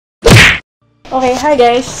Okay, hi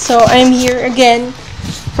guys. So, I'm here again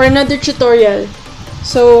for another tutorial.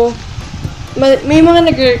 So, may mga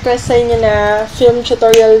nag-request sa inyo na film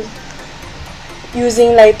tutorial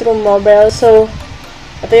using Lightroom mobile. So,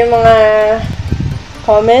 ito yung mga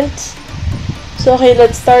comments. So, okay,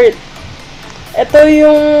 let's start. Ito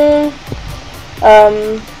yung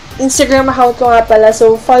Instagram account ko nga pala.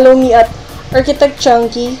 So, follow me at Architect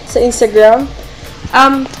Chunky sa Instagram.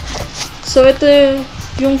 So, ito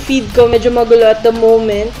yung feed ko, medyo magulo at the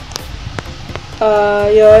moment.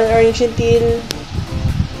 Yun, orange and teal.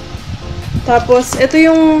 Tapos, ito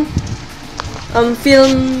yung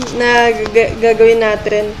film na gagawin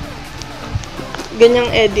natin.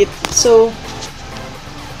 Ganyang edit. So,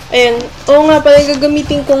 ayan. Oo nga pala, yung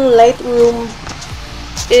gagamitin kong Lightroom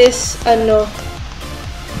is,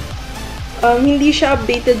 hindi siya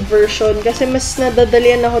updated version. Kasi mas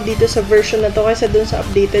nadadalian ako dito sa version na to kaysa dun sa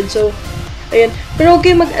updated. So, ayan. Pero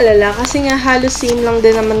okay mag-alala kasi nga halos same lang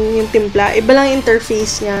din naman yung timpla. Iba lang yung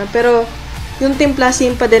interface niya. Pero yung timpla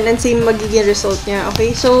same pa din and same magiging result niya.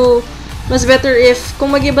 Okay? So, mas better if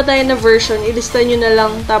kung mag-iba tayo na version, ilista nyo na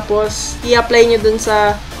lang tapos i-apply nyo dun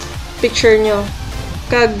sa picture nyo.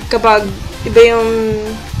 Kapag iba yung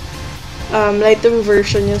Lightroom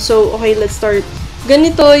version nyo. So, okay, let's start.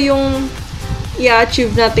 Ganito yung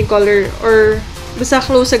i-achieve natin color or basta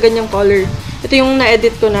close sa ganyang color. Ito yung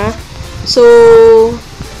na-edit ko na. So,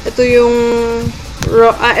 ito yung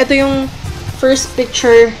first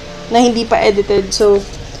picture na hindi pa edited. So,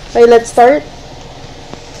 okay, let's start.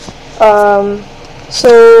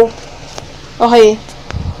 Okay.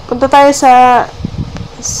 Punta tayo sa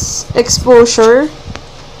exposure.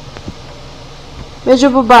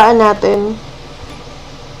 Medyo babaan natin.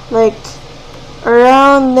 Like,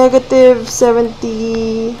 around negative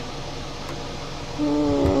 77.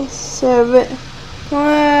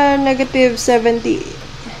 Mga negative 78.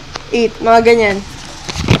 Mga ganyan.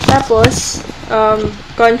 Tapos,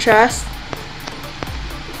 contrast.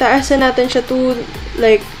 Taasan natin siya to,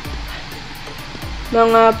 like,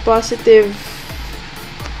 mga positive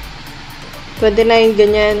 29,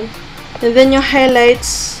 ganyan. And then, yung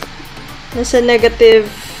highlights, nasa negative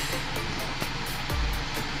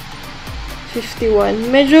 51.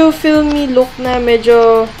 Medyo filmy look na,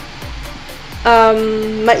 medyo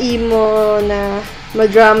maimo na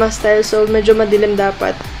madrama style. So, medyo madilim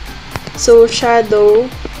dapat. So, shadow.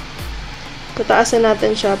 Tataasan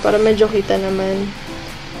natin siya para medyo kita naman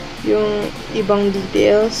yung ibang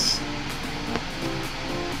details.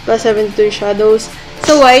 Plus 72 shadows.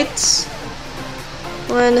 Sa whites,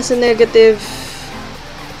 mga nasa negative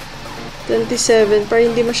 27 para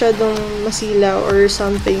hindi masyadong masilaw or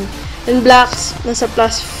something. And blacks, nasa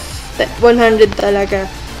plus 100 talaga.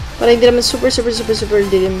 Para hindi naman super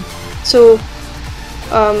dilim. So,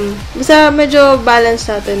 basta medyo balance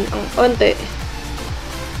natin ang onte.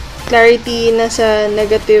 Clarity, nasa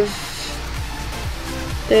negative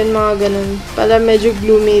 10, mga ganun. Para medyo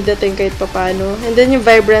gloomy dating kahit papano. And then yung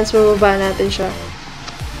vibrance, mababa natin siya.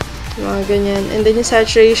 Mga ganyan. And then yung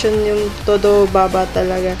saturation, yung todo baba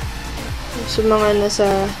talaga. So, mga nasa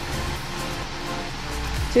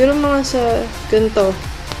siguro mga sa ganito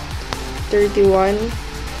 31.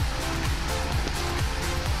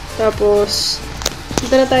 Tapos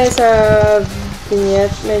punta na tayo sa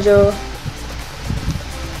vignette. Medyo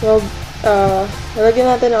lalagyan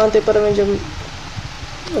natin ng onte para medyo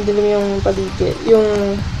madilim yung paligid.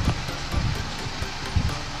 Yung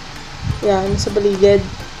nasa paligid.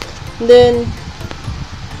 And then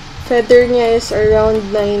feather niya is around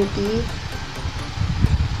 90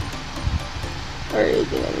 or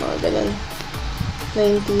 89, mga ganun.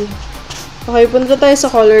 90. Okay, punta tayo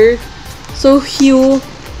sa color. So, hue,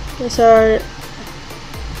 nasa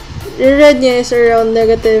red niya is around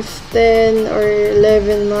negative 10 or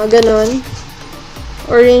 11, mga ganun.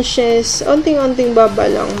 Orange niya is onting-onting baba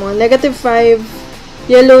lang, mga negative 5.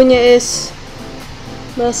 Yellow niya is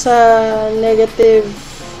nasa negative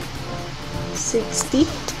 60.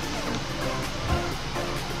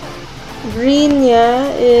 Green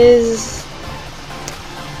niya is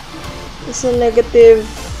negative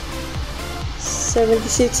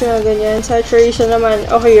 76, mga ganyan. Saturation naman,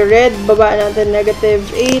 okay, red, baba natin, negative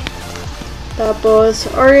 8. Tapos,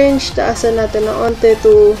 orange, taasan natin ng onte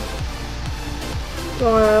to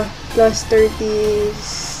mga plus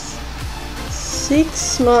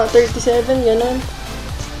 36, mga 37, ganun.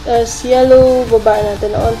 Tapos, yellow, baba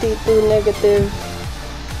natin ng onte to negative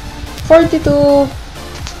 42.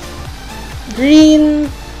 Green,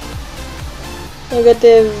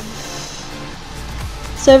 negative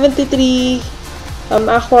 73,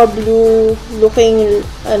 aqua blue looking,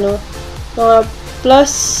 mga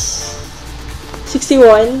plus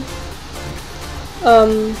 61.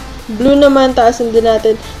 Blue naman, taasan din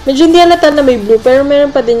natin. Medyo hindi halata na may blue, pero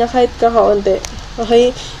meron pa din na kahit kakaunti.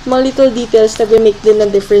 Okay? Mga little details na make din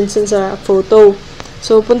ng difference sa photo.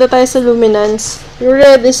 So, punta tayo sa luminance. Yung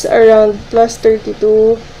red is around plus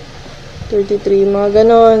 32, 33, mga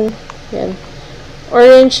ganon. Yan.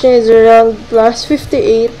 Orange na is around plus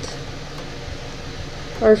 58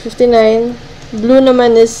 or 59. Blue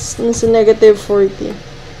naman is nasa negative 40.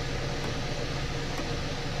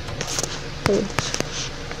 Okay.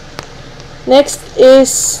 Next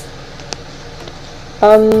is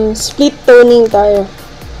split toning tayo.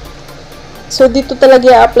 So, dito talaga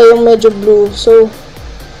i-apply yung medyo blue. So,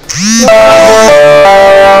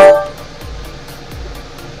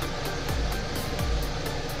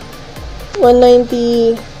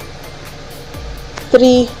 193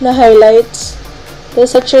 na highlights. The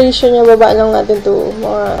saturation niya, baba lang natin to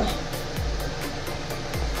mga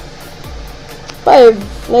 5.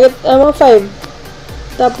 Mga 5.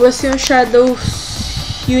 Tapos, yung shadow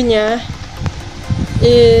hue niya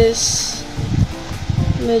is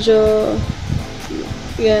medyo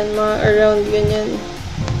yan, mga around ganyan.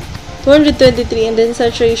 223. And then,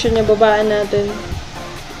 saturation niya, babaan natin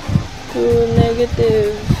to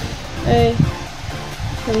negative. Ay,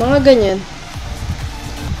 yung mga ganyan.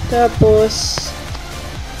 Tapos,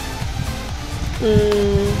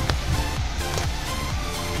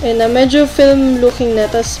 ayun na, medyo film looking na.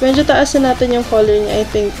 Tapos, medyo taas na natin yung color niya, I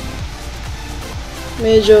think.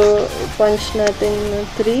 Medyo punch natin ng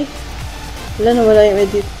 3. Wala na, wala yung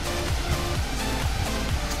edit.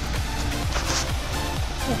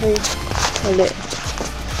 Okay. Wala.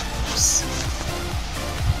 Oops.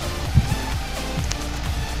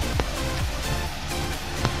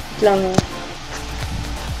 Lang.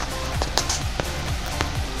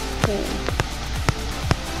 Okay.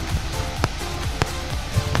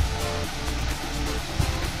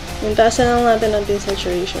 Yung taasan lang natin ang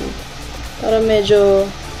saturation. Para medyo,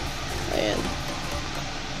 ayan.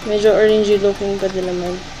 Medyo orangey looking pa din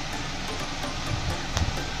naman.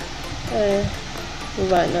 Ay,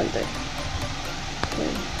 baba natin.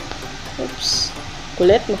 Okay. Oops.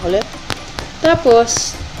 Kulit, makulit.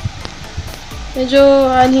 Tapos, medyo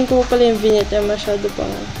anhin ko pala yung vignette na masyado pang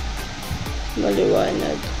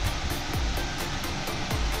maliwanag.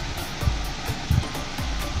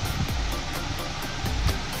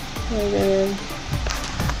 Ayan.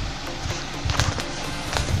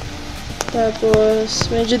 Tapos,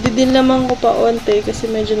 medyo didinlaman ko pa onte kasi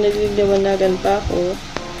medyo naliliwanagan pa ako.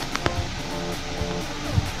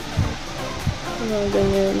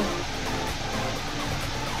 Ganyan.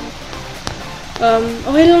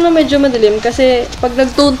 Okay lang na medyo madilim kasi pag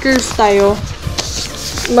nag-tone curves tayo,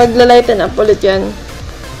 magla-lighten up ulit yan.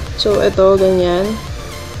 So, ito, ganyan.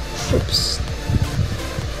 Oops.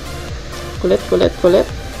 Kulit, kulit, kulit.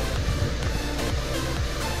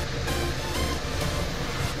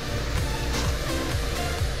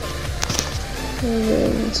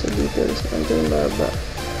 Ayan, so dito, sa ang baba.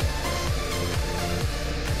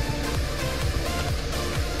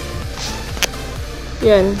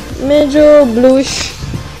 Yan. Medyo bluish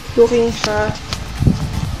looking siya.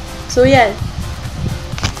 So, yan.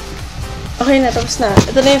 Okay na, tapos na.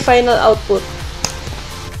 Ito na yung final output.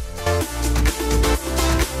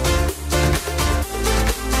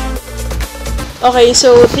 Okay,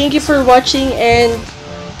 so thank you for watching and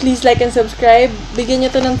please like and subscribe. Bigyan nyo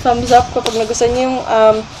to ng thumbs up kapag nagustuhan nyo yung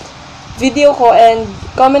video ko and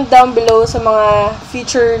comment down below sa mga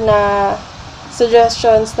future na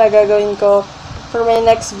suggestions na gagawin ko for my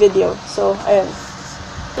next video. So, ayun.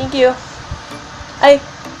 Thank you. Ay,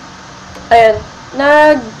 ayun.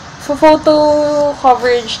 Nag-photo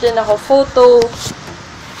coverage din ako.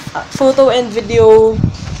 Photo and video.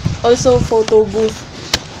 Also, photo booth.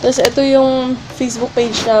 Tapos, ito yung Facebook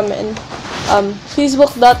page namin.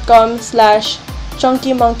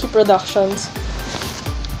 Facebook.com/ChunkyMonkeyProductions.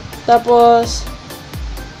 Tapos,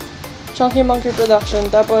 Chunky Monkey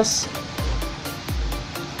Production. Tapos,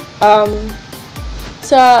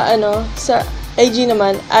 sa IG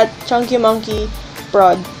naman,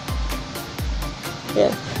 @ChunkyMonkeyProd.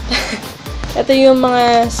 Yan. Ito yung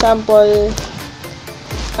mga sample,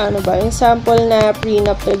 yung sample na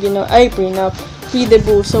prenup na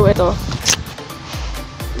pre-debut. So, ito.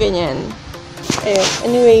 Ganyan. Ayun.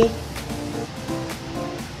 Anyway,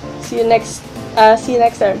 see you next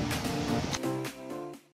time.